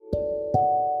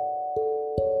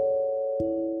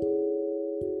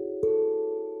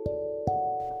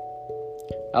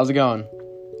How's it going?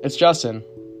 It's Justin.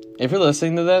 If you're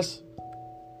listening to this,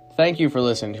 thank you for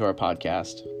listening to our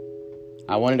podcast.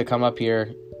 I wanted to come up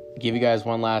here, give you guys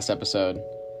one last episode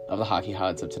of the Hockey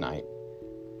Highlights of tonight.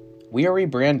 We are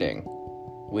rebranding.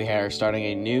 We are starting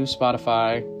a new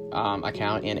Spotify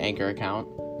account and Anchor account,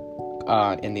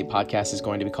 and the podcast is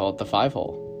going to be called The Five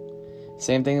Hole.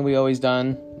 Same thing that we always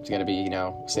done. It's going to be,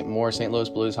 more St. Louis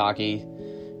Blues hockey.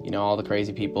 All the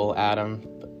crazy people, Adam,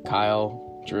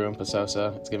 Kyle, Drew, and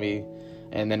Pasosa. It's going to be,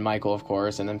 and then Michael, of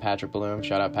course, and then Patrick Bloom.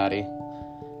 Shout out, Patty.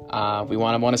 We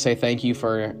want to say thank you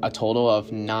for a total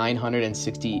of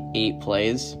 968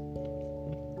 plays.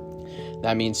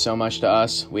 That means so much to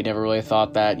us. We never really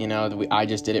thought that, I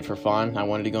just did it for fun. I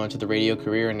wanted to go into the radio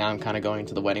career, and now I'm kind of going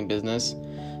into the wedding business.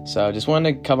 So just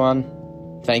wanted to come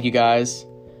on. Thank you, guys.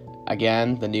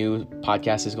 Again, the new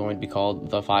podcast is going to be called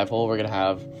The Five Hole. We're going to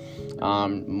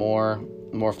have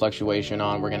more fluctuation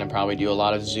on. We're going to probably do a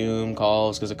lot of Zoom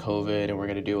calls because of COVID, and we're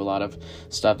going to do a lot of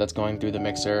stuff that's going through the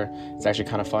mixer. It's actually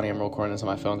kind of funny. I'm recording this on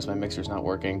my phone because my mixer's not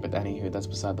working, but anywho, that's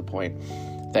beside the point.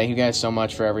 Thank you guys so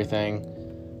much for everything.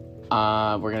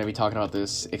 We're going to be talking about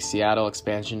this Seattle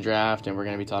expansion draft, and we're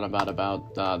going to be talking about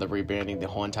the rebranding, the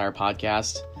whole entire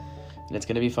podcast, and it's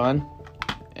going to be fun,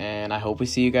 and I hope we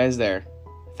see you guys there.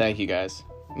 Thank you guys.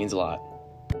 It means a lot.